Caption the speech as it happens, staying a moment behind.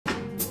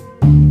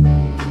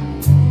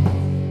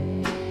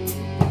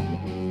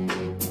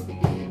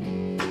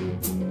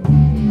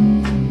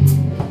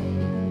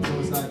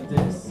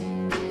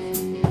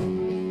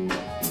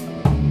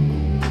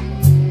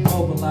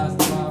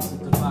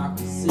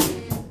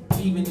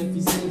Even if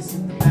he's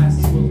innocent, the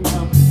masses will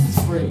come. He's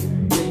free.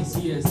 Days,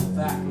 years of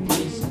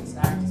acclamations.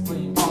 Actors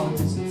playing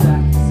politicians,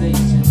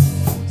 accusations.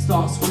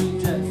 Star scream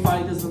jet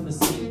fighters on the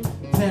scene.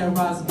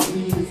 Terrorizing the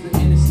leaders, the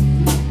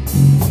innocent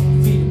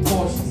feed. Feeding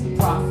portions, the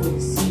profit you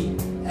see.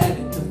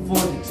 Edit the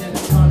void, agenda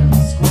turning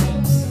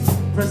screams.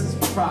 Presence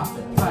for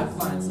profit,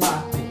 pipelines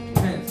locking.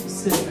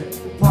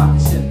 Trans-Pacific,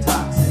 partnership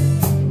toxic.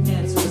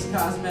 Answers,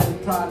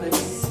 cosmetic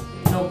products.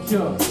 No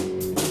cures,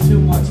 too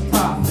much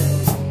profit.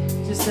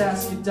 Just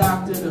ask your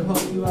doctor to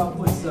hook you up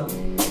with some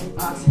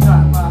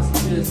Oxycontin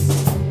lozenges.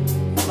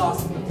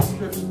 Lost in the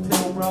prescription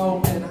pill,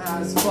 bro. And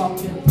high as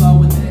fucking blow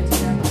with the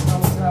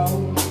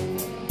anti-toe.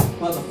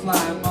 While the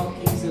flying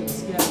monkeys and the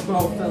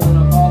scarecrow filling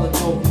up all the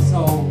dopies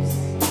holes.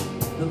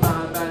 The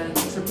lineman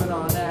tripping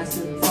on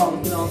acid and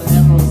frolicking on the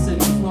Emerald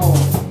City floor.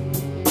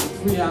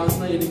 3 hours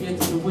later, get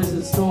to the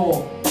wizard's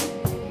door.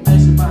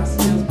 Measure my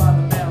skills by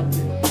the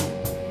mountain.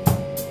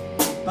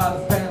 By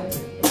the fountain.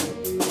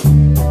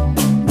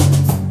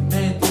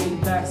 Mandated,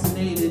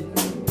 vaccinated,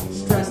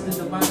 stressed in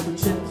the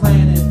microchip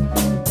planet.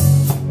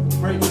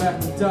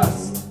 Radioactive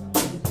dust.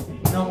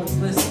 No one's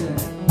listening.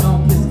 No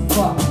one gives a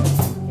fuck.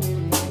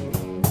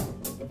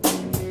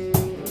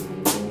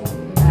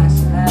 Ash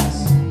to ash,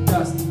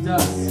 dust to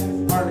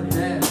dust. Burn it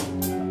down.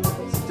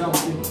 So don't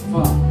give a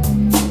fuck.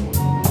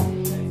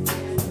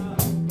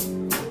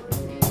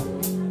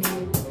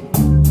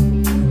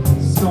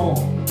 Storm.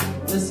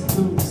 Listen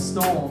to the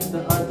storm. The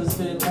earth has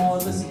been on.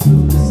 Listen to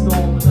the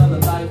storm. Another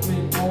life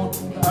been born.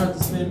 The earth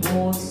has been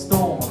born.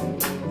 Storm.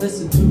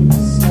 Listen to the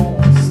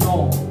storm.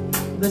 Storm.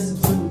 Listen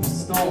to the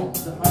storm.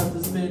 The earth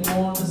has been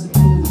born. Listen to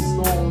the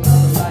storm.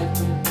 Another life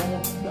been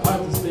born. The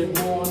earth has been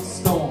born.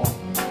 Storm.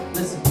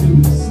 Listen to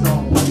the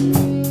storm.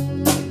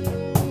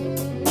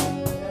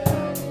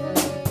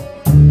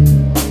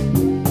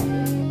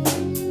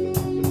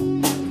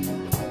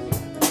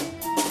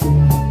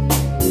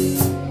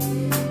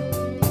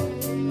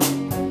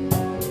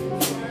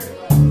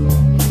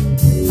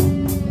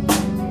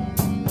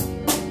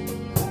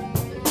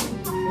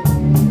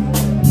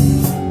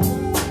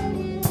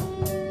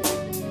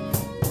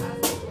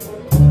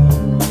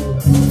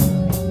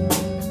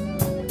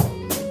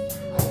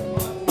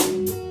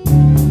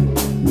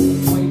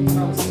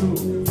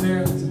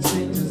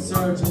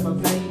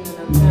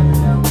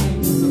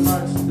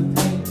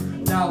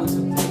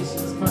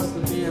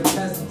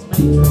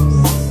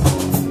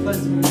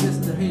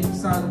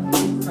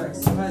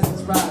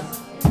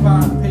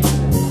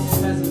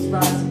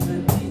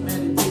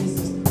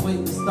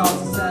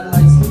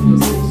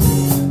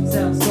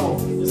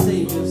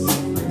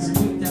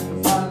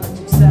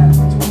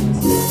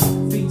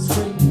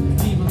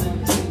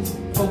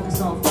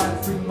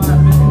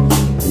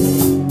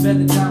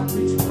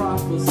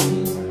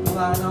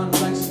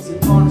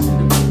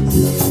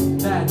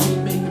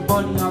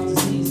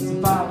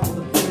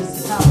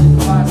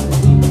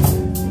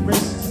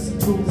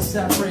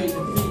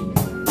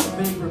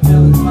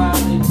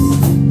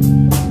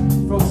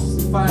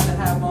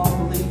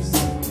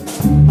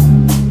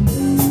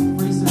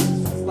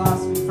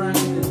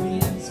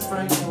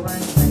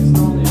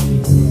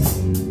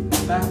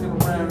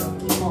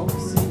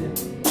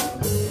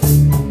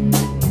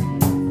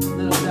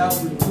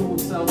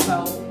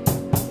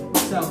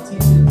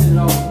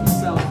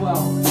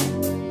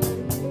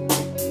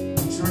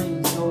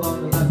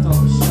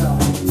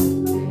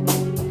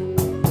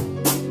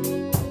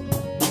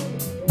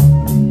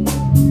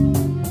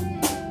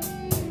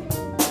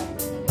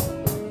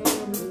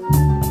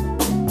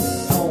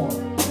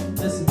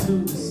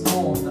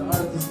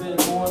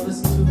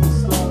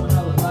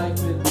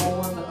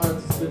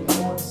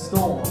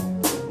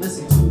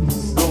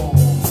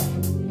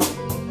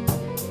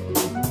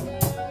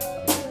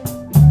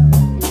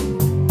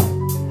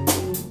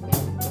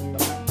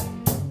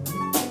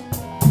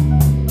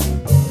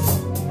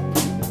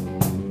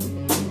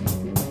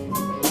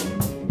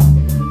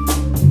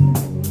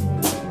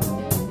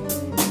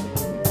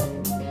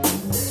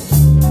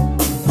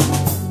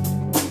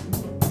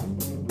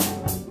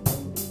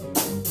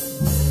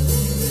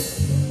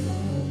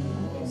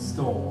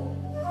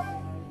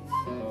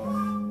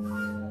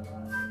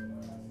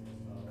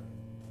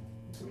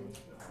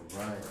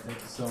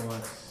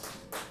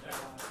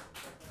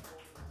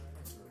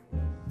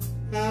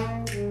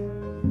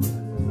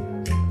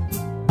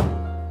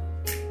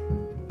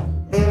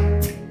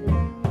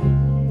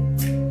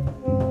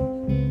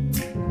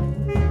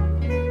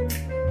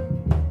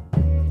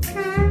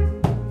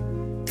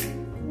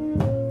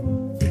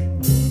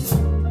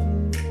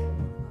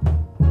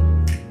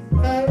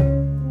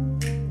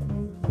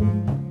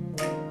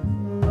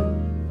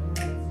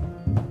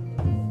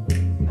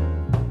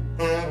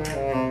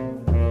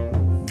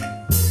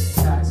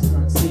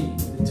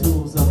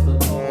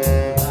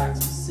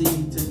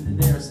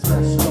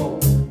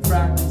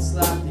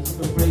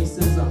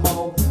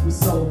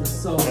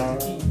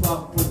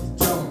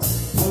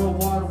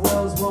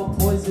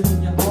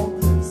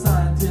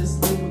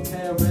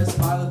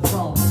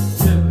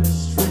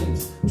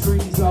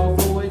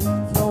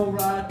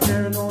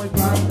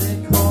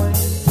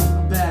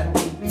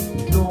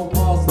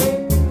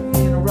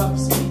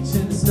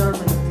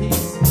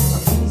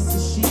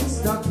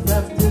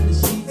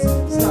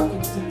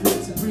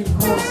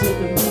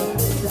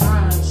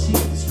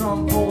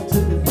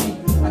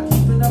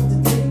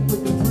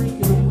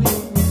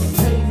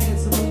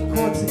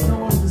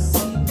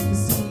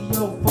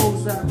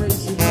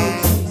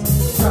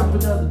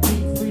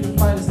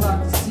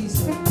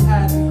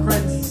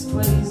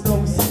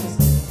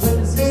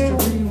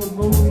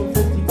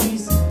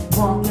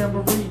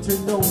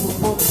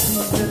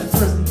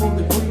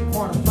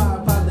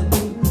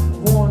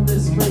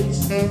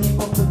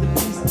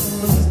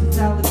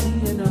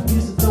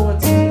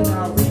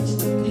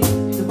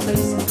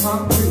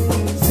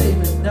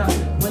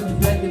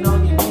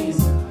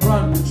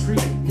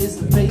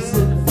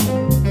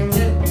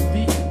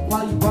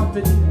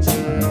 company to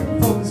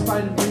cheat. Focus,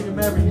 fighting freedom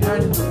every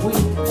night of the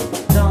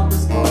week. Now I'm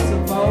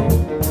responsible.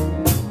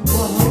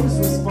 Well, who's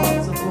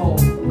responsible?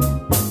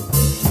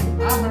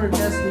 I heard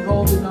Nestle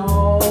holding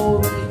all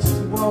the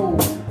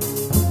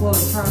H2O. Well,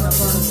 it's trying to burn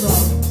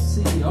some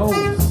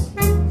CEOs.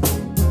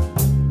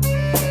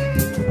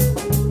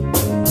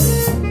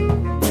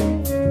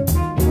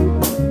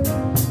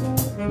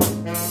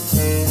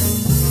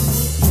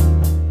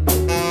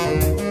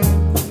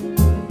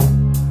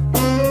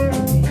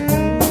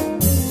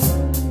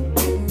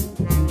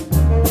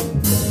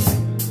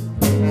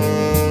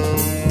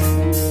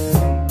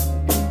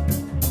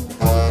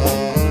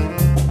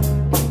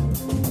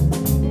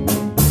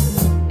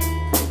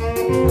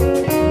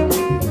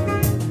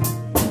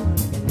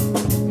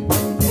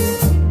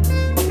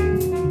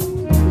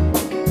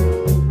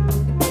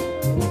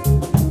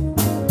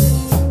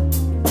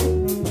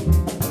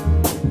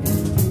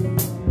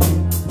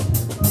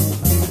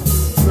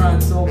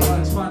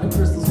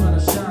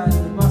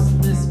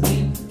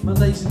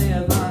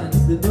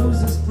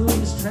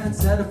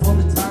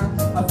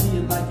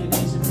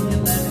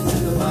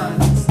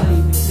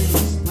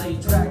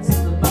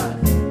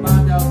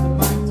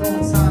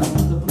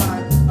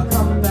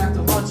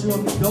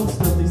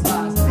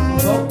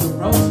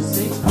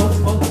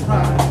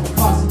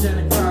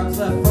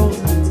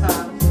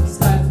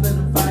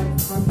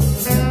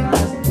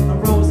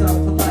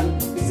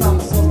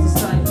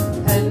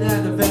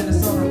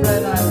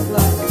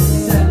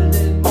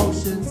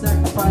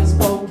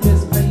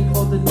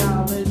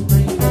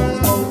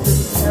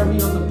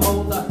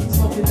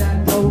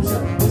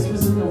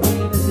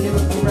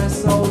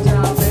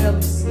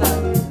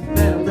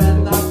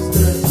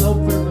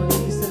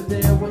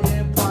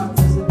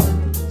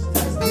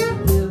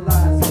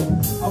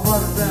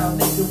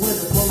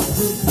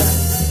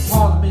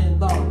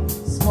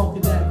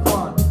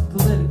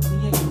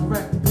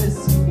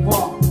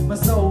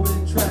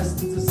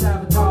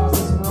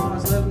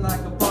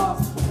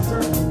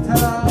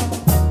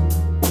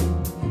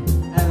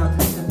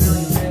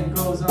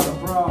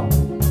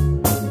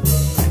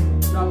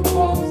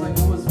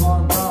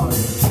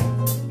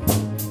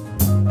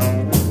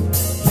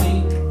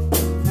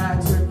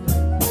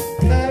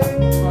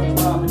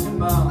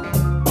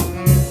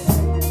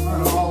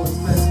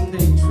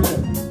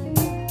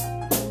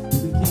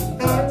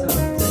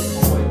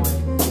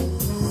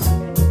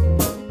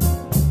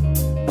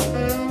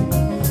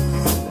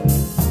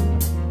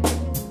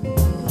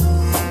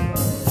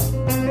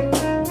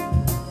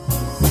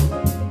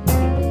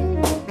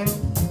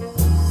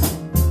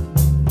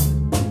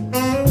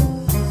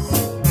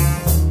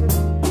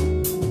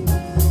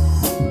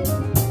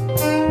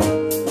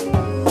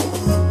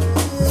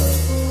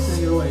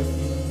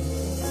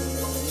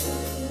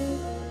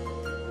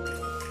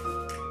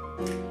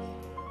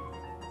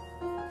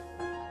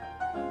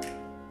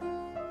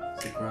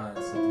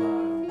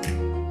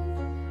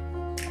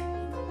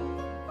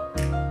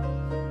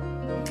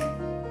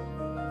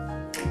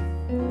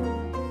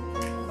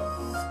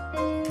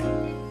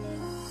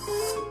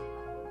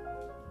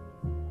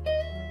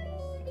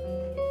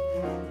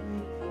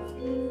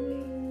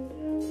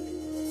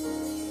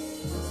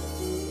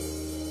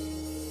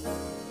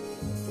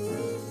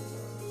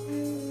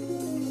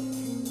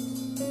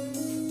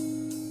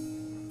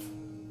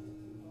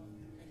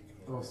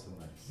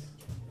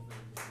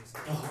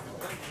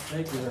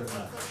 Thank you very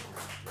much.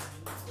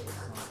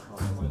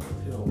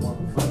 Feel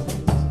wonderful.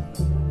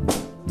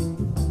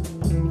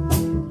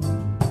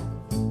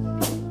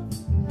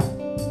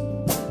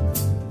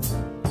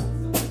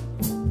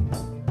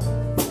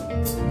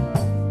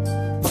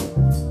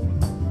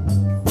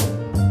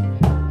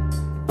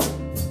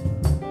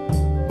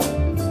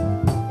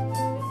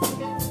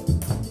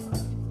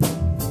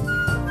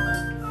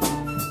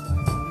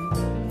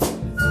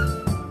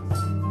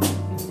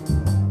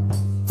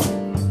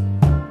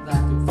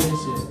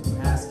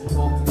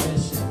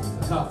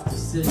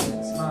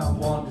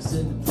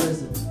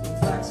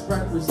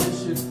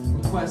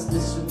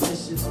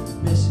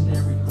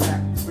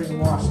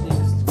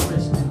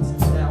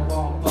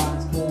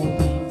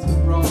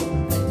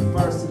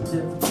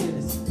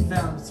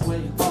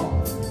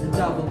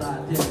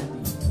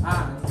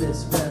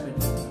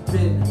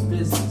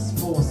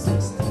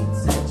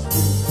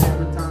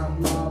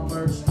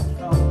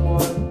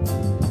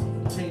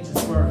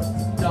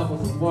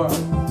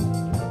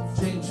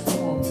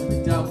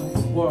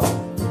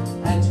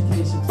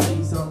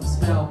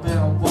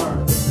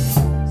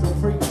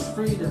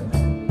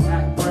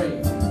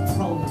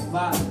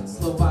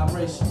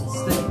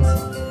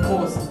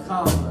 Force of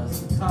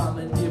commerce,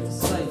 common here for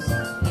slaves.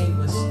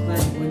 English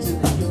language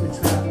in the human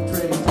traffic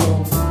trade.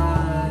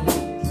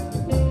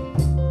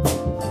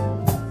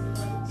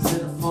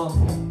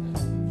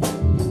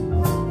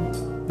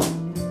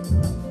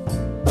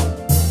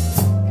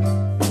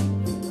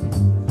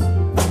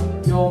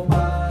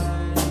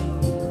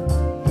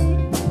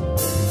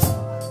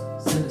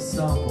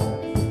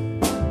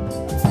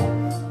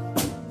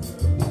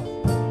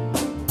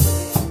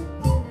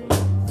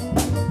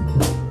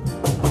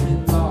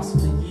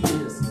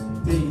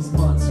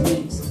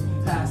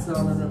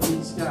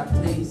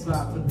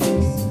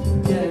 pace.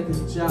 Get a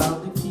good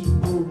job and keep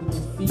moving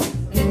your feet.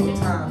 Ain't no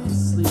time for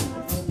sleep.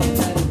 You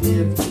better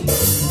live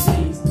these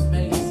days. The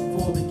maze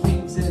for the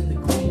kings and the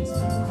queens.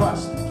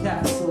 Crush the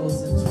castles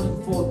and swing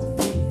for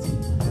defeat.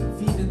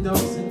 Feeding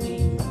those in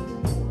need.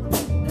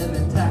 And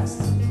the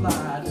taxes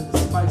applied and the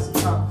spice of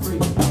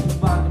concrete.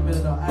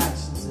 Monumental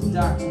actions,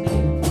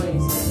 indoctrinated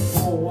ways.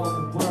 More on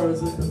the words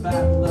in the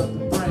battle of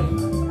the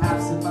brain.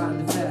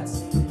 Absent-minded vets,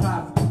 the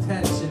private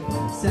detention.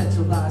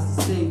 Centralize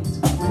the state to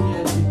free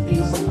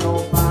education, no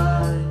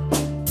mind.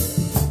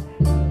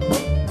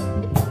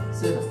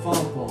 It's in a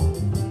fumble.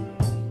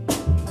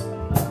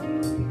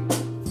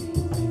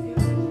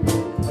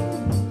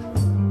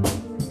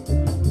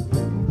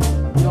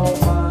 Your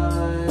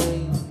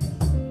mind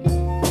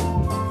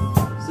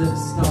is in a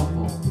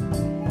stumble.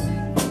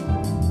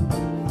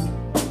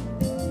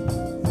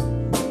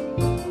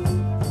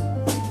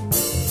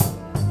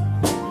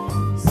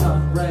 Sun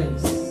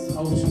rays,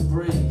 ocean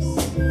breeze,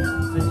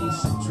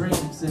 Venetian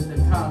dreams and the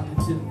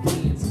cognitive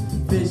beings.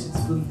 Visions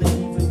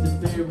believe in the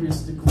various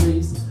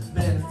degrees.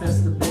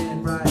 Manifest the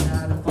man right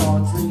out of all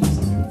dreams.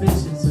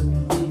 Visions of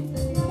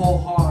belief,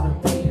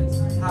 wholehearted beings.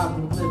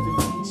 Hieroglyphic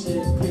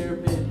teaching,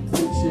 pyramid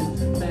preaching.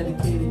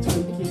 Medicated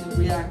tweaking,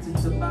 reacting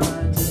to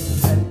mind.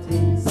 Just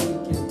meditating,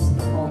 seeking,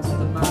 alter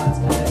the mind's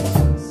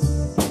connections.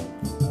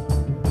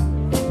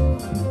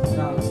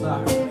 Knowledge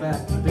locked back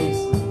to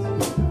basics.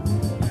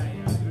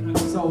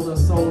 Sold our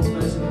souls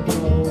measuring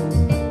gold.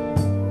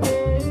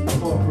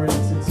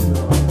 Incorporated into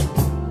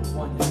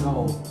 1 year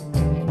old.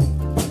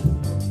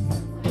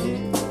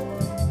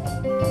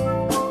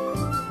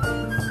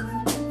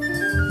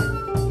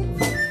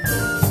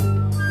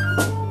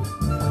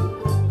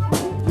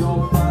 Your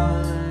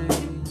mind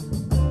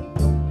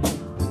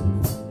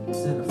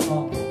is in a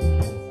fumble.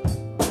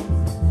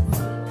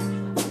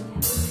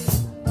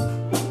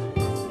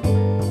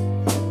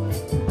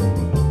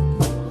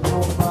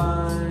 Your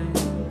mind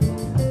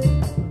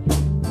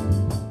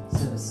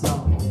is in a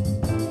stumble.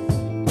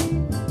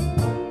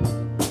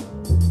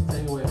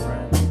 Take it away,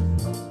 friend.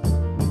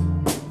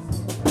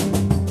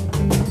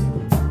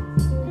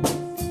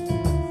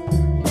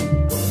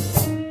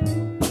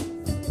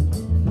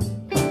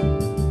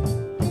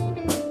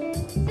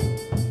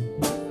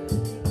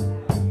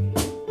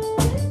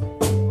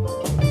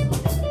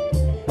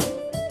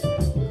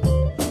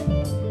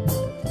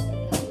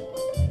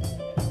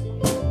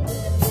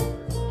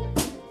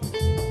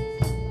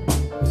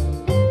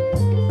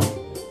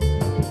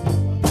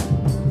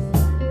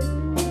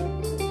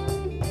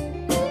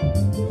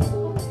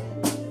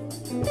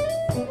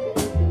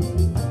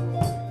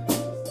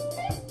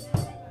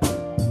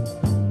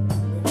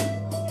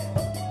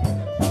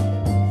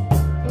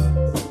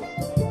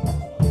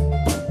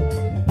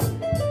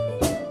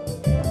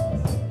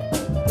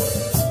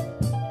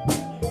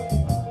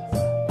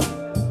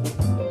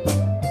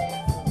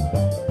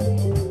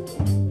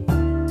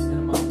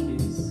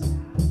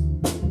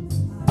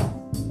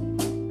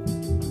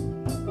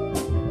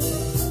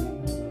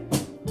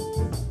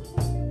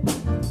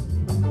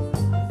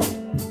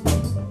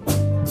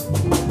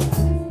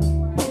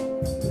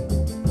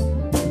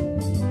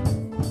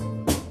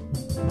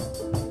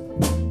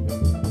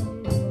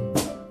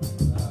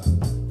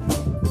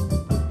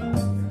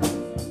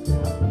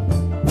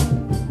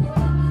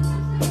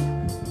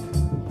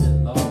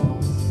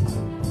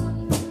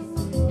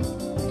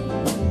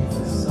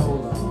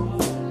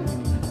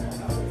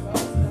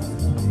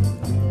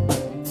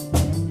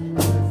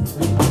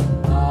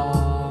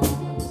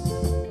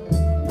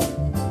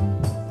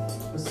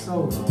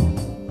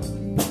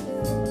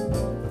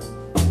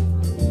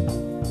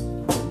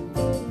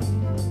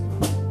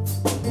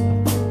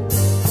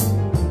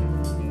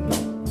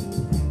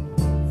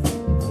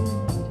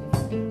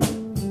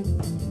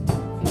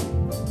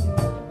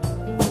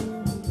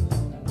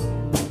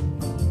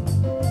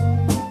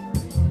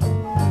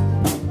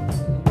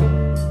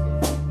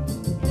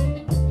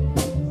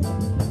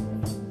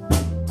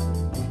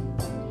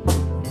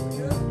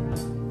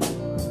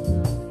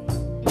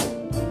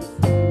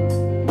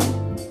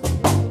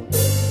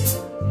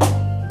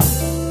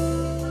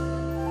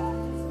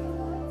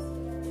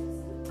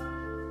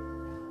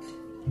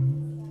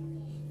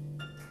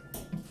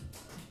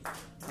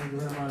 Thank you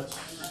very much.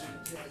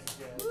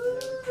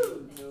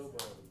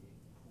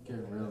 Get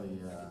really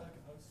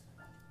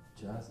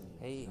jazzy.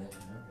 Hey.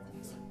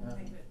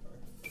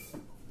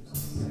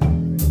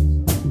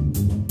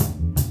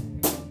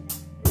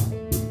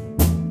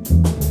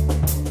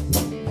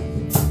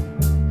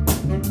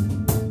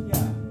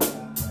 Yeah.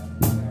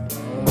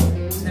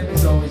 Tim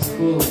is always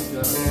cool. He's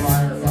got a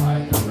fire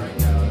behind him right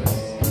now.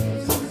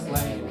 There's a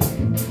flame.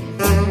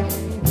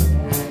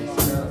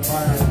 He's got a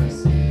fire in his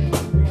seat.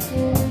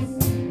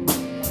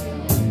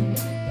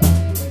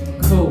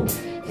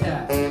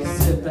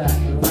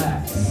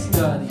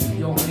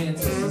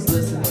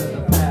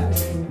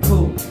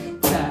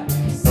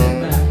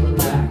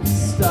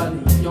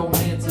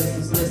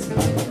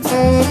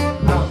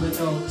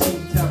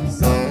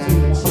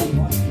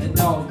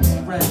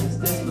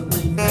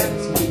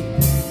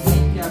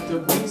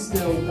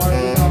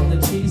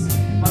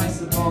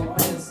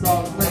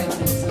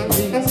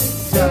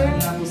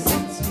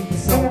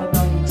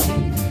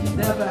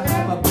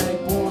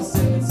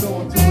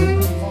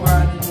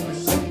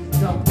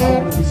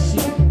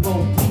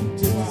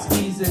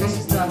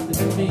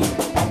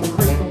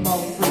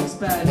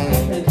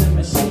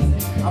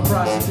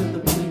 Fraz to the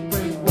bleak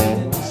break,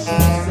 waiting in the shoes.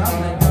 I'm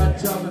like nut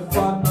jobbing,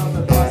 fun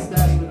loving,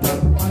 mustache with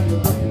nothing while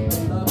you're looking for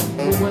love.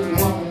 But when you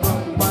want me from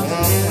the money,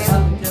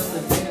 elegant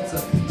the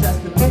dancer, just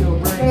to be a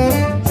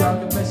wrangler, drug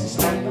and message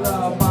strangler,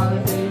 a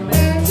modern day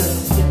manager,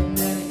 getting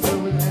manicured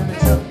with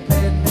amateur,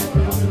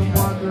 panhandle to the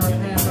wanderer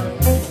hammer,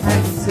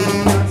 hanging city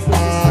guns,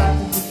 like a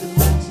strategy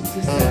dimension,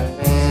 just that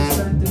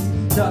sentence,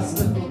 dust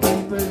in the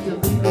paper,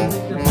 deleted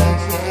in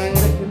dimension,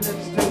 taking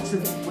lips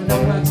hatred with no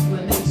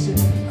explanation,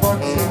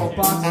 functional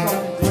box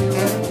fucking clear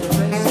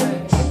intervention,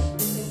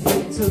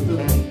 wait to the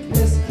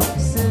weakness,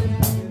 sin,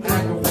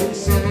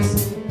 aggravations,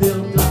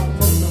 build up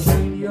from the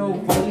radio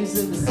waves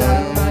and the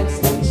satellite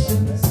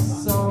stations,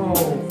 so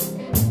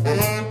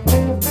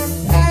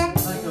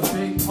like a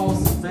big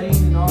pulse vein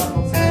in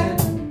Arnold's head,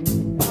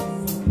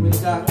 we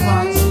got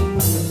Kachi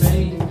from the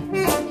main,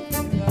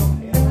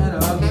 and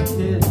an ugly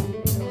kid.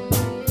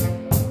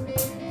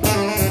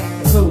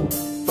 Cool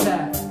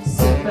cat,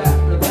 sit back,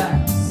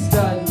 relax,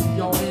 study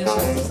your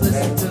ancestors,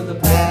 listen to the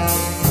past.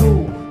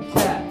 Cool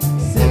cat,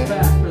 sit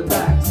back,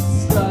 relax,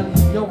 study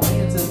your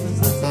ancestors,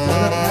 listen to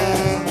the past.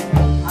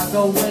 I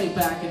go way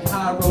back in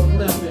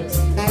hieroglyphics,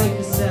 take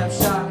a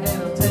snapshot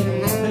and I'm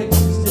taking the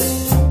pictures,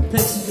 just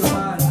picture your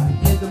mind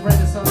in the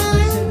Renaissance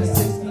vision of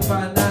 60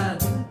 by 9.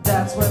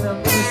 That's when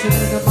I'm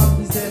listening to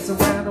monkeys dance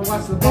around and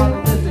watch the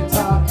monolithic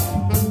talk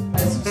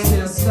as you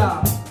still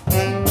stop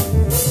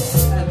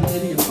at the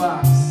idiot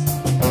box.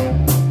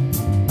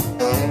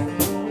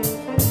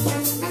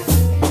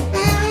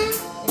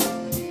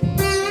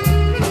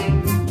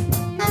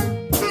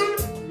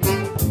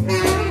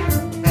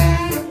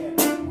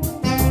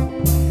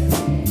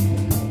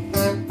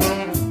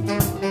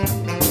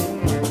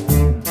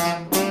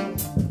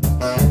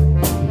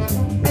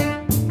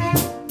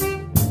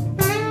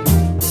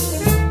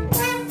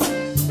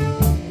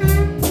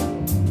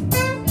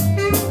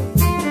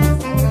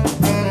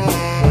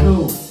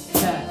 Cool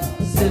cat,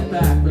 sit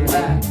back,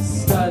 relax,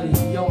 study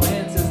your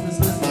ancestors,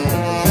 listen to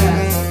the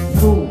past.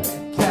 Cool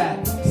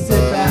cat,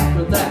 sit back,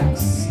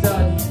 relax,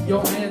 study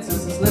your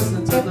ancestors,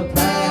 listen to the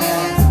past.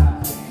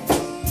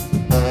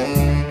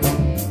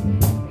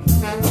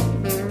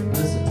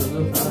 Listen to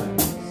the past.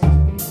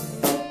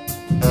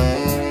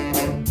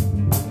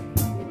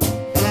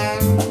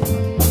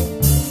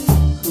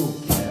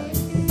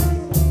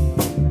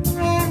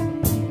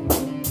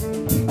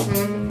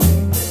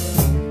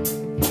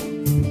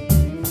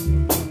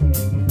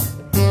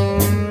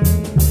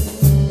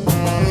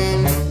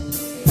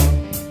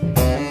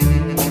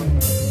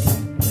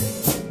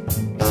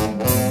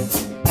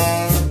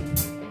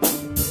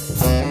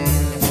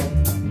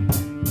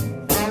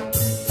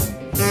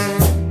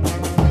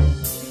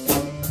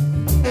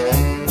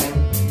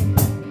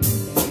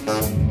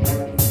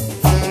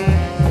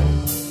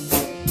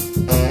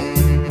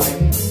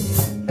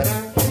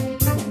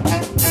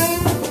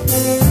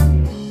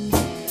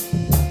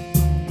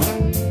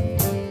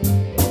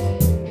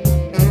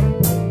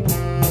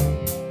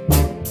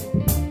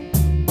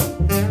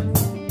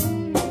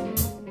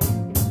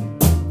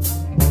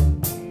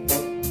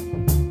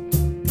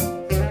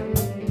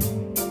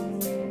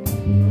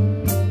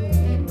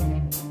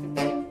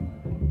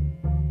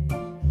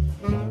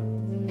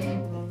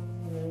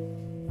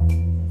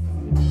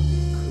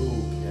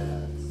 Cool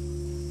cat.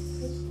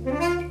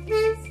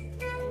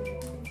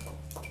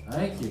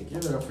 Thank you.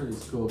 Give it up for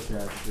these cool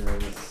cats here.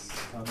 This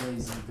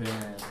amazing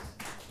band.